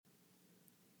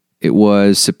It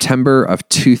was September of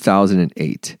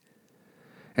 2008.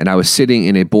 And I was sitting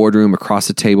in a boardroom across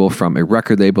the table from a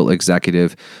record label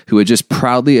executive who had just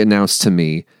proudly announced to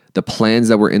me the plans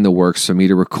that were in the works for me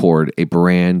to record a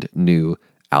brand new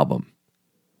album.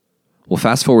 Well,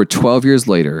 fast forward 12 years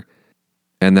later,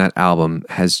 and that album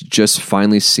has just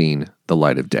finally seen the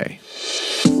light of day.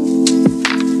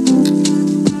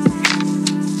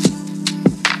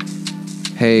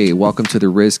 Hey, welcome to the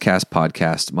Rizcast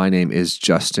podcast. My name is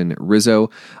Justin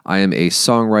Rizzo. I am a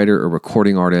songwriter, a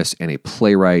recording artist, and a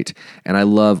playwright, and I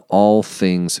love all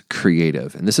things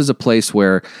creative. And this is a place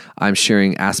where I'm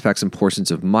sharing aspects and portions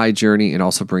of my journey and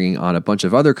also bringing on a bunch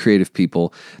of other creative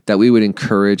people that we would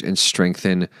encourage and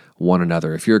strengthen one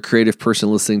another. If you're a creative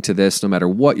person listening to this, no matter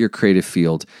what your creative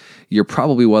field, you're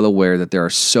probably well aware that there are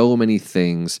so many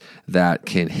things that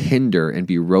can hinder and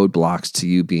be roadblocks to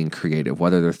you being creative,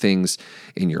 whether they're things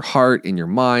in your heart, in your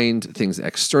mind, things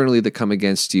externally that come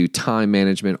against you, time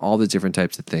management, all the different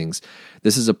types of things.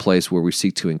 This is a place where we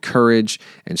seek to encourage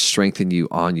and strengthen you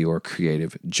on your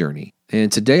creative journey. And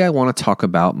today I want to talk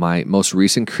about my most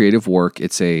recent creative work.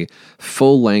 It's a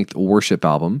full-length worship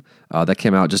album that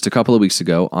came out just a couple of weeks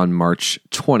ago on March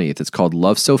 20th. It's called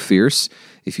Love So Fierce.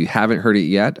 If you haven't heard it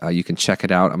yet, you can check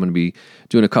it out. I'm going to be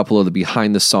doing a couple of the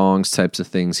behind the songs types of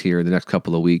things here the next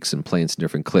couple of weeks and playing some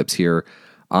different clips here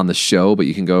on the show, but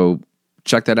you can go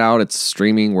check that out. It's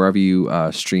streaming wherever you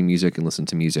stream music and listen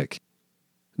to music.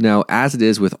 Now, as it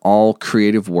is with all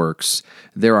creative works,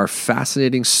 there are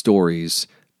fascinating stories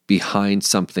behind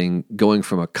something going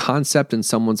from a concept in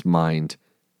someone's mind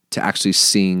to actually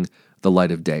seeing the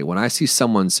light of day. When I see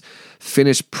someone's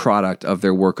finished product of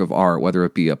their work of art, whether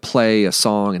it be a play, a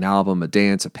song, an album, a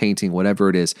dance, a painting, whatever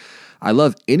it is, I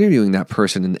love interviewing that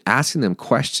person and asking them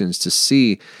questions to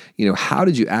see, how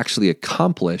did you actually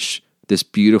accomplish this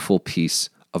beautiful piece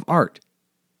of art?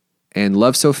 And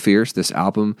Love So Fierce, this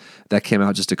album that came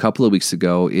out just a couple of weeks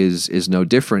ago, is no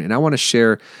different. And I want to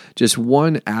share just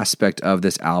one aspect of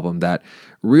this album that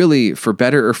really, for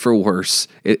better or for worse,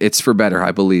 it's for better,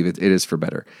 I believe it is for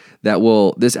better,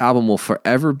 this album will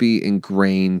forever be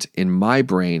ingrained in my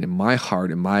brain, in my heart,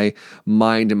 in my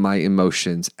mind, and my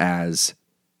emotions as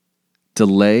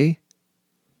delay,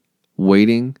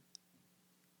 waiting,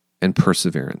 and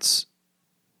perseverance.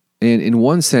 And in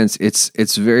one sense,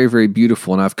 it's very, very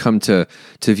beautiful. And I've come to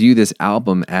view this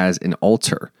album as an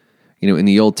altar. In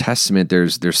the Old Testament,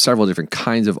 there's several different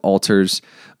kinds of altars,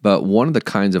 but one of the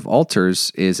kinds of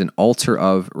altars is an altar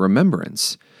of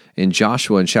remembrance. In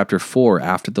Joshua in chapter 4,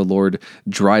 after the Lord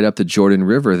dried up the Jordan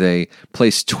River, they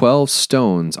placed 12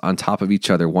 stones on top of each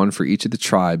other, one for each of the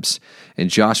tribes. And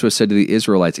Joshua said to the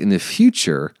Israelites, in the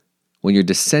future, when your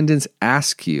descendants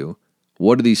ask you,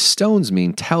 what do these stones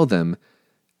mean? Tell them,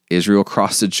 Israel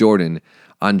crossed the Jordan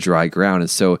on dry ground. And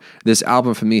so this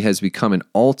album for me has become an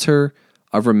altar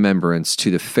of remembrance to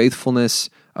the faithfulness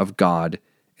of God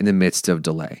in the midst of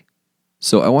delay.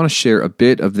 So I want to share a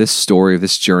bit of this story, of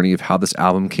this journey, of how this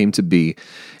album came to be.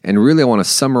 And really I want to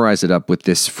summarize it up with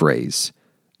this phrase: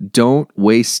 don't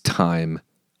waste time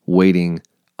waiting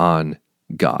on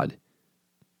God.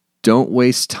 Don't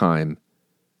waste time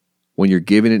when you're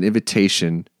given an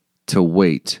invitation to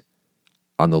wait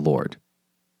on the Lord.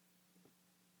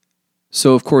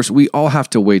 So, of course, we all have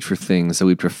to wait for things that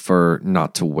we prefer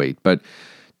not to wait. But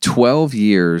 12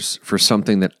 years for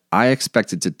something that I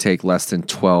expected to take less than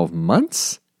 12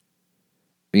 months?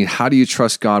 I mean, how do you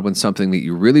trust God when something that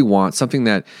you really want, something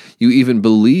that you even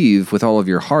believe with all of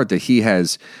your heart that He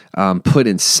has put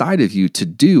inside of you to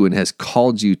do and has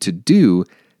called you to do,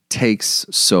 takes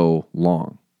so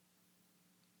long?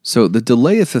 So the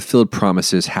delay of fulfilled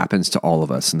promises happens to all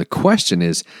of us. And the question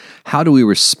is, how do we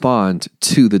respond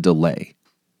to the delay?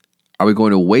 Are we going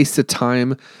to waste the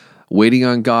time waiting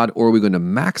on God, or are we going to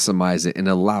maximize it and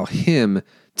allow Him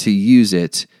to use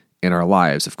it in our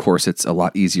lives? Of course, it's a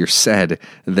lot easier said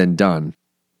than done.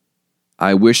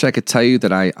 I wish I could tell you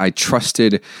that I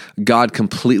trusted God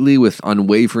completely with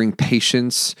unwavering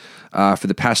patience for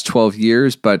the past 12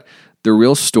 years, but the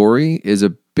real story is a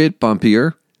bit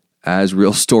bumpier, as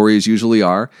real stories usually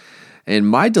are. And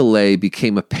my delay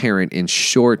became apparent in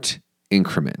short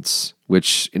increments,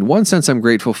 which in one sense I'm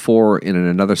grateful for, and in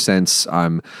another sense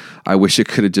I wish it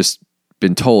could have just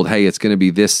been told, hey, it's going to be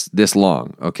this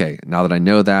long. Okay, now that I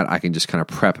know that, I can just kind of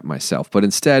prep myself. But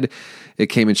instead, it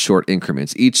came in short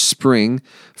increments. Each spring,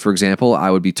 for example, I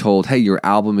would be told, hey, your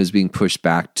album is being pushed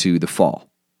back to the fall.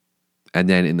 And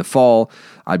then in the fall,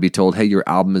 I'd be told, hey, your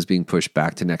album is being pushed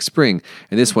back to next spring.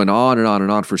 And this went on and on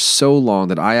and on for so long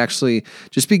that I actually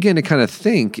just began to kind of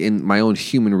think in my own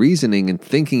human reasoning and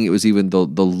thinking it was even the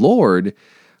Lord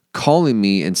calling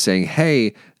me and saying,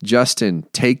 hey, Justin,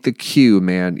 take the cue,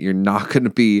 man. You're not going to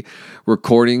be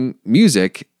recording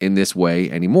music in this way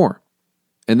anymore.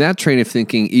 And that train of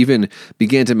thinking even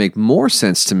began to make more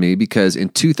sense to me because in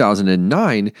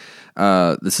 2009,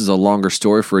 this is a longer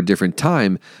story for a different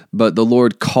time, but the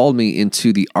Lord called me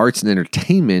into the arts and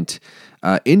entertainment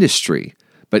industry.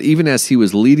 But even as he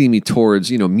was leading me towards,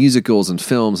 musicals and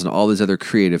films and all these other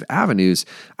creative avenues,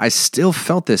 I still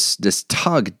felt this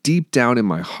tug deep down in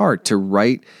my heart to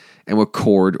write and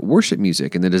record worship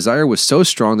music. And the desire was so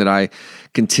strong that I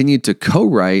continued to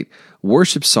co-write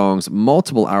worship songs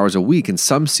multiple hours a week. In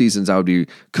some seasons, I would be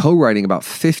co-writing about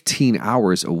 15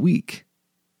 hours a week.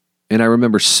 And I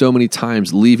remember so many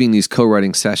times leaving these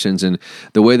co-writing sessions and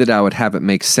the way that I would have it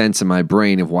make sense in my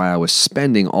brain of why I was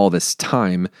spending all this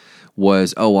time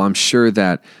was, I'm sure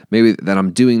that maybe that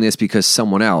I'm doing this because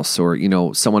someone else or,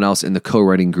 someone else in the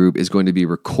co-writing group is going to be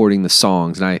recording the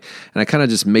songs. And I kind of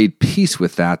just made peace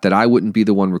with that I wouldn't be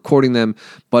the one recording them,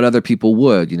 but other people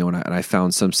would, and I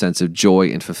found some sense of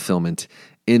joy and fulfillment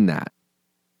in that.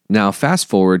 Now, fast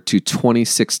forward to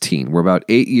 2016. We're about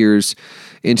 8 years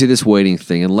into this waiting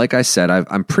thing. And like I said,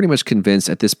 I'm pretty much convinced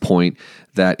at this point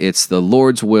that it's the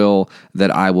Lord's will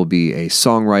that I will be a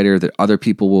songwriter, that other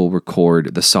people will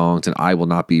record the songs, and I will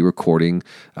not be recording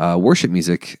worship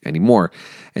music anymore.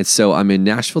 And so I'm in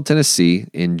Nashville, Tennessee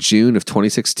in June of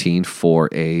 2016 for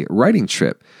a writing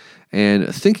trip.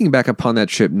 And thinking back upon that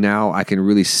trip now, I can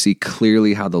really see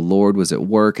clearly how the Lord was at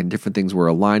work and different things were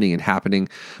aligning and happening.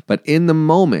 But in the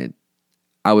moment,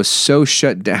 I was so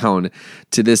shut down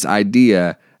to this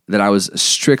idea that I was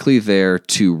strictly there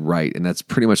to write. And that's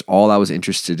pretty much all I was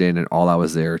interested in and all I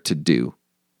was there to do.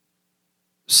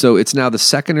 So it's now the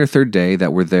second or third day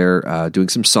that we're there doing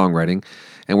some songwriting.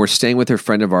 And we're staying with a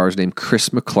friend of ours named Chris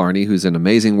McClarney, who's an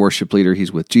amazing worship leader.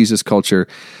 He's with Jesus Culture.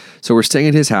 So we're staying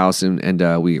at his house, and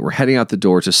we're heading out the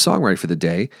door to songwrite for the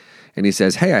day. And he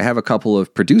says, hey, I have a couple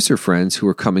of producer friends who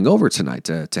are coming over tonight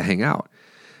to hang out.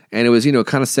 And it was,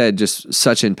 kind of said just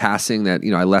such in passing that,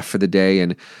 I left for the day.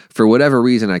 And for whatever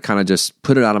reason, I kind of just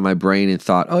put it out of my brain and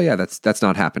thought, oh yeah, that's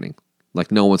not happening.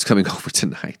 Like no one's coming over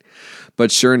tonight.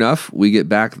 But sure enough, we get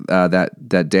back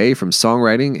that day from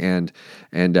songwriting,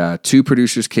 and two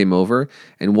producers came over,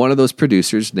 and one of those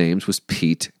producers' names was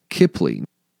Pete Kipley.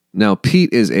 Now,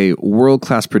 Pete is a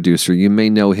world-class producer. You may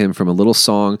know him from a little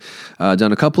song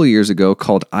done a couple of years ago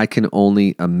called I Can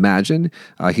Only Imagine.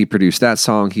 He produced that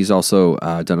song. He's also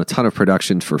done a ton of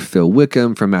production for Phil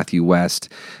Wickham, for Matthew West,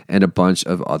 and a bunch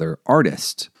of other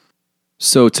artists.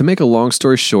 So to make a long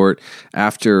story short,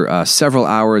 after several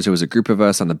hours, it was a group of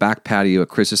us on the back patio at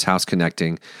Chris's house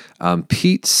connecting.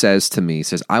 Pete says to me,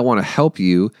 I want to help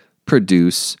you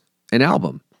produce an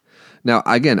album. Now,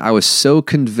 again, I was so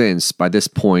convinced by this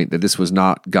point that this was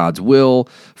not God's will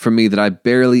for me that I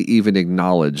barely even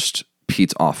acknowledged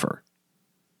Pete's offer.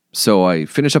 So I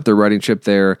finished up the writing trip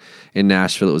there in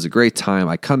Nashville. It was a great time.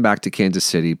 I come back to Kansas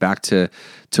City, back to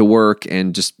work,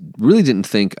 and just really didn't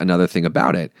think another thing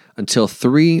about it until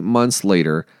 3 months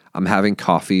later, I'm having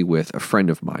coffee with a friend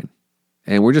of mine.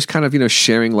 And we're just kind of,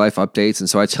 sharing life updates. And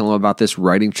so I tell him about this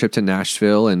writing trip to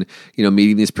Nashville and,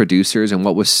 meeting these producers and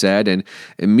what was said. And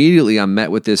immediately I'm met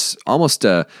with this almost,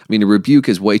 a rebuke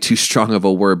is way too strong of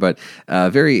a word, but a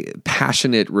very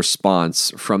passionate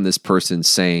response from this person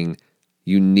saying,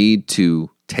 you need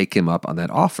to take him up on that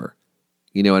offer.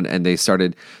 And they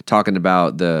started talking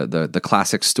about the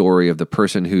classic story of the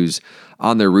person who's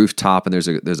on their rooftop and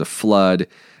there's a flood.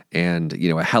 And,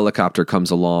 a helicopter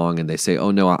comes along and they say,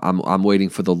 oh no, I'm waiting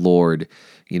for the Lord,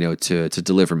 to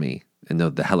deliver me. And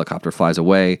the helicopter flies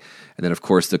away. And then of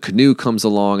course the canoe comes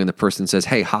along and the person says,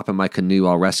 hey, hop in my canoe.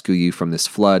 I'll rescue you from this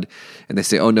flood. And they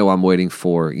say, oh no, I'm waiting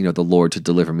for, the Lord to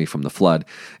deliver me from the flood.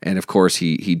 And of course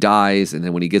he dies. And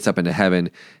then when he gets up into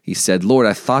heaven, he said, Lord,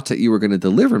 I thought that you were going to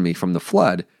deliver me from the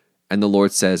flood. And the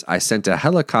Lord says, I sent a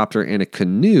helicopter and a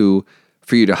canoe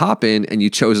for you to hop in and you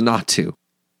chose not to.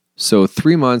 So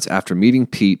 3 months after meeting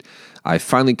Pete, I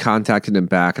finally contacted him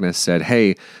back and I said,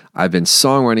 hey, I've been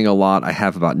songwriting a lot. I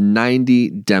have about 90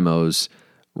 demos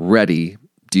ready.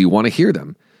 Do you want to hear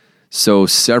them? So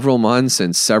several months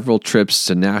and several trips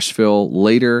to Nashville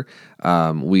later,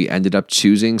 we ended up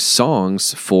choosing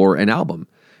songs for an album.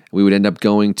 We would end up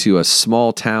going to a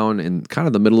small town in kind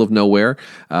of the middle of nowhere,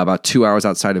 about 2 hours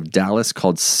outside of Dallas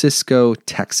called Cisco,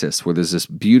 Texas, where there's this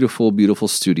beautiful, beautiful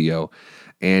studio.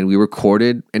 And we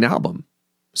recorded an album.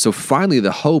 So finally,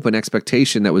 the hope and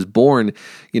expectation that was born,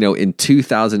 in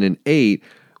 2008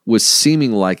 was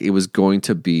seeming like it was going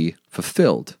to be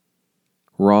fulfilled.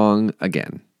 Wrong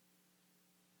again.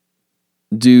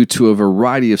 Due to a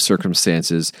variety of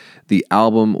circumstances, the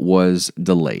album was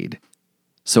delayed.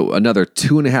 So another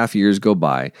 2.5 years go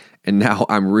by, and now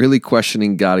I'm really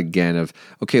questioning God again of,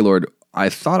 okay, Lord, I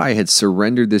thought I had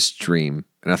surrendered this dream,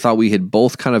 and I thought we had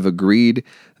both kind of agreed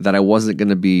that I wasn't going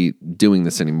to be doing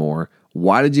this anymore.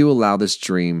 Why did you allow this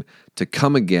dream to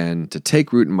come again, to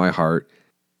take root in my heart,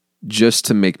 just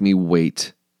to make me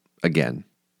wait again?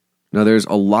 Now, there's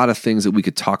a lot of things that we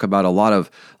could talk about, a lot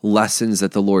of lessons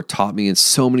that the Lord taught me, and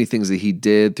so many things that He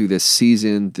did through this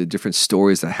season, the different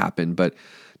stories that happened. But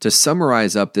to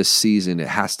summarize up this season, it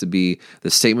has to be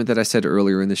the statement that I said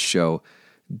earlier in the show: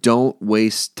 don't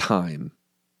waste time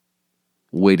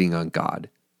waiting on God.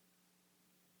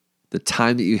 The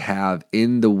time that you have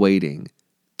in the waiting,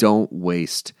 don't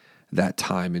waste that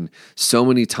time. And so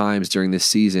many times during this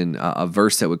season, a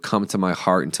verse that would come to my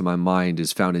heart and to my mind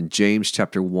is found in James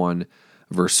chapter 1,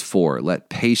 verse 4. Let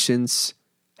patience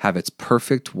have its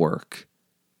perfect work,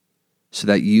 so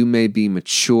that you may be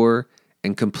mature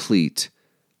and complete,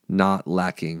 not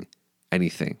lacking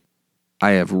anything.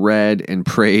 I have read and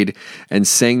prayed and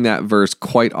sang that verse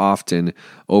quite often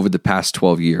over the past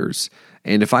 12 years.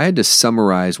 And if I had to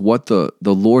summarize what the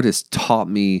Lord has taught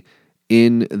me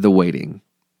in the waiting,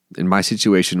 in my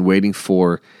situation, waiting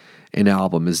for an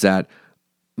album, is that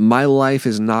my life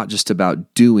is not just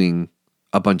about doing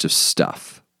a bunch of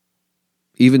stuff,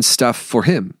 even stuff for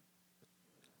Him.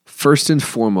 First and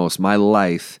foremost, my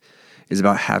life is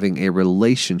about having a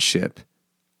relationship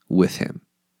with Him.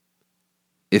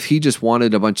 If He just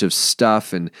wanted a bunch of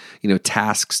stuff and,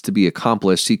 tasks to be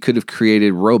accomplished, He could have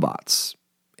created robots.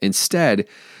 Instead,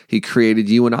 He created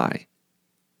you and I.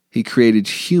 He created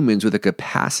humans with a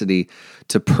capacity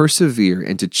to persevere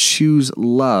and to choose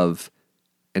love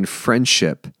and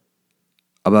friendship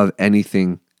above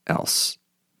anything else.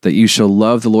 That you shall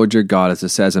love the Lord your God, as it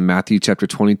says in Matthew chapter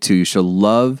 22, you shall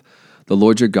love the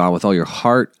Lord your God with all your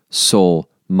heart, soul,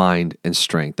 mind, and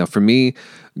strength. Now for me,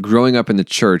 growing up in the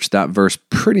church, that verse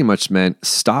pretty much meant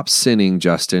stop sinning,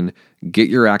 Justin, get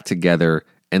your act together,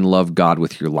 and love God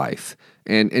with your life.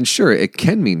 And sure, it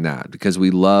can mean that because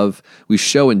we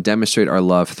show and demonstrate our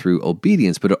love through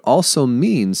obedience, but it also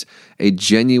means a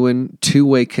genuine,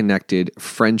 two-way connected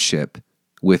friendship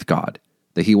with God,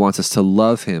 that He wants us to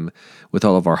love Him with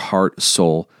all of our heart,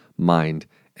 soul, mind,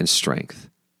 and strength.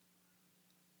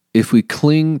 If we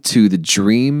cling to the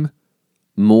dream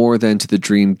more than to the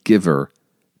dream giver,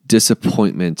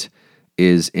 disappointment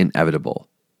is inevitable.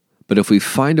 But if we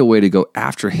find a way to go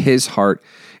after His heart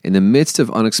in the midst of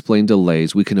unexplained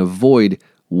delays, we can avoid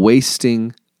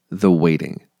wasting the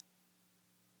waiting.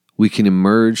 We can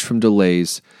emerge from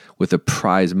delays with a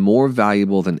prize more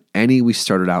valuable than any we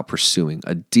started out pursuing,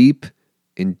 a deep,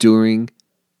 enduring,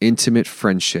 intimate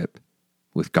friendship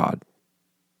with God.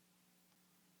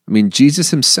 I mean,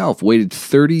 Jesus Himself waited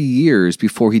 30 years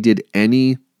before He did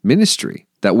any ministry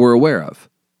that we're aware of.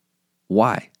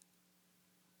 Why?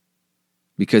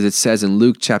 Because it says in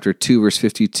Luke chapter 2, verse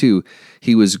 52,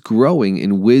 He was growing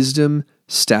in wisdom,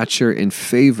 stature, and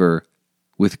favor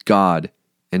with God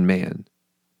and man.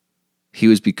 He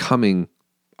was becoming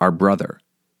our brother.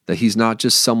 That He's not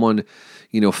just someone,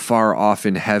 far off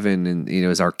in heaven and,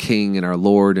 as our King and our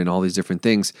Lord and all these different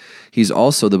things. He's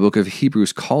also, the book of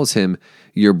Hebrews calls Him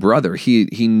your brother.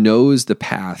 He knows the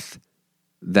path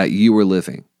that you are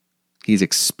living. He's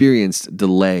experienced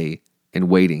delay and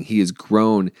waiting. He has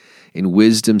grown in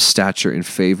wisdom, stature, and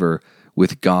favor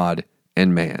with God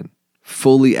and man,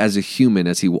 fully as a human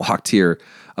as He walked here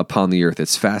upon the earth.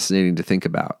 It's fascinating to think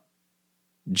about.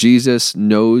 Jesus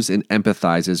knows and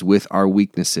empathizes with our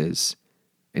weaknesses,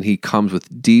 and He comes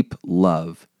with deep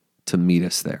love to meet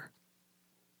us there.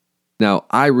 Now,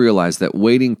 I realize that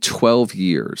waiting 12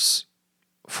 years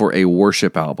for a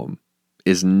worship album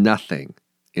is nothing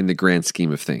in the grand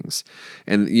scheme of things.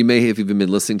 And you may have even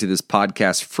been listening to this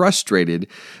podcast frustrated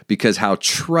because how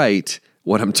trite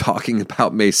what I'm talking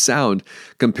about may sound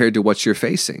compared to what you're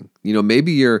facing.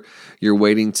 Maybe you're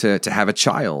waiting to have a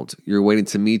child. You're waiting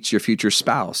to meet your future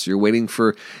spouse. You're waiting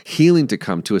for healing to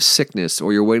come to a sickness,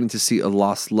 or you're waiting to see a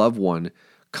lost loved one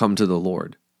come to the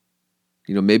Lord.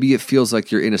 Maybe it feels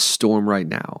like you're in a storm right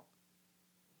now,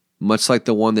 much like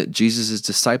the one that Jesus'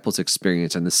 disciples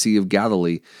experienced on the Sea of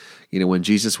Galilee, when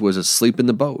Jesus was asleep in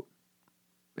the boat.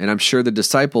 And I'm sure the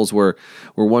disciples were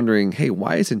wondering, hey,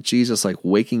 why isn't Jesus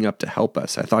waking up to help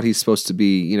us? I thought He's supposed to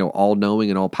be, all-knowing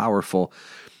and all-powerful.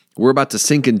 We're about to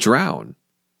sink and drown.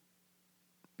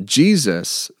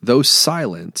 Jesus, though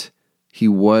silent, He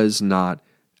was not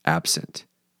absent.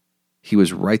 He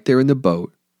was right there in the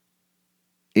boat,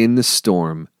 in the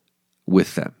storm,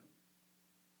 with them.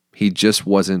 He just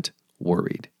wasn't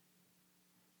worried.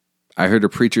 I heard a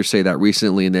preacher say that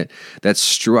recently, and that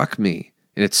struck me,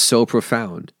 and it's so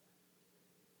profound.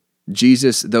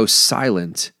 Jesus, though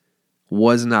silent,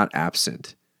 was not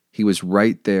absent. He was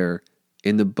right there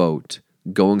in the boat,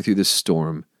 going through the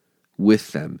storm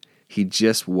with them. He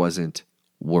just wasn't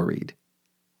worried.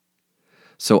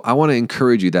 So I want to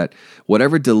encourage you that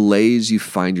whatever delays you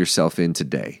find yourself in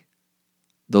today,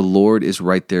 the Lord is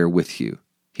right there with you.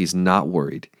 He's not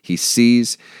worried. He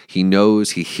sees, He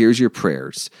knows, He hears your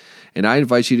prayers. And I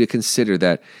invite you to consider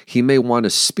that He may want to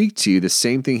speak to you the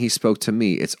same thing He spoke to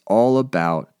me. It's all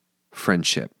about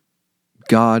friendship.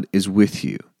 God is with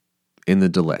you in the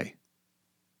delay,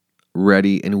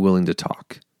 ready and willing to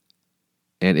talk.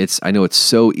 And I know it's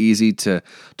so easy to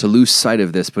lose sight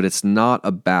of this, but it's not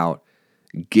about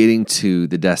getting to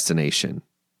the destination.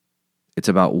 It's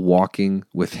about walking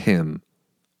with Him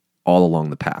all along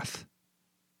the path.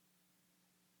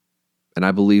 And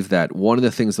I believe that one of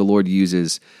the things the Lord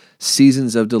uses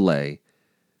seasons of delay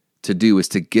to do is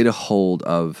to get a hold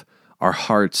of our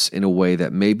hearts in a way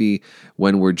that maybe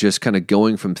when we're just kind of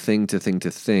going from thing to thing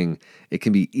to thing, it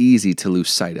can be easy to lose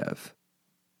sight of.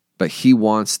 But He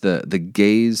wants the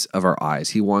gaze of our eyes.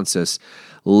 He wants us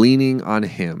leaning on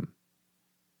Him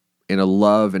in a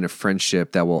love and a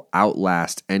friendship that will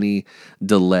outlast any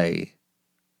delay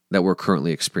that we're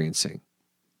currently experiencing.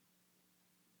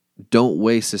 Don't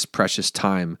waste this precious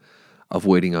time of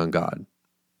waiting on God.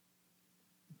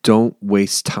 Don't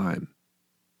waste time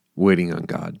waiting on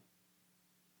God.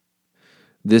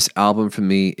 This album for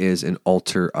me is an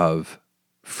altar of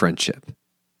friendship.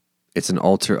 It's an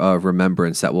altar of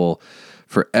remembrance that will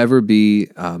forever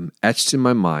be etched in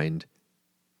my mind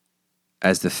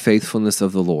as the faithfulness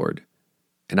of the Lord.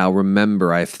 And I'll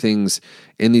remember, I have things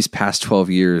in these past 12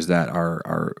 years that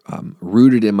are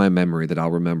rooted in my memory that I'll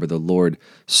remember the Lord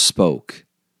spoke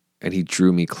and He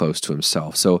drew me close to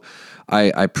Himself. So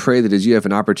I pray that as you have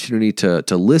an opportunity to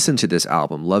listen to this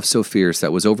album, Love So Fierce,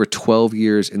 that was over 12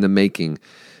 years in the making,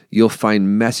 you'll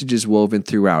find messages woven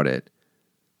throughout it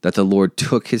that the Lord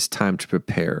took His time to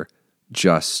prepare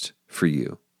just for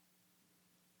you.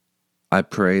 I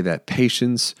pray that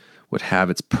patience would have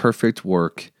its perfect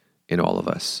work in all of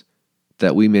us,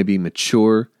 that we may be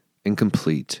mature and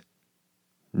complete,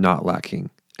 not lacking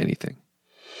anything.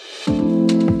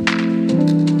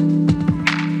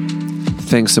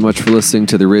 Thanks so much for listening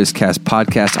to the RizCast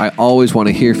podcast. I always want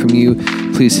to hear from you.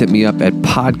 Please hit me up at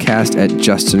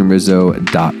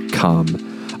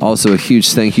podcast@justinrizzo.com. Also, a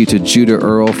huge thank you to Judah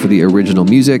Earl for the original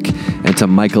music and to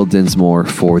Michael Dinsmore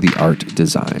for the art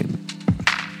design.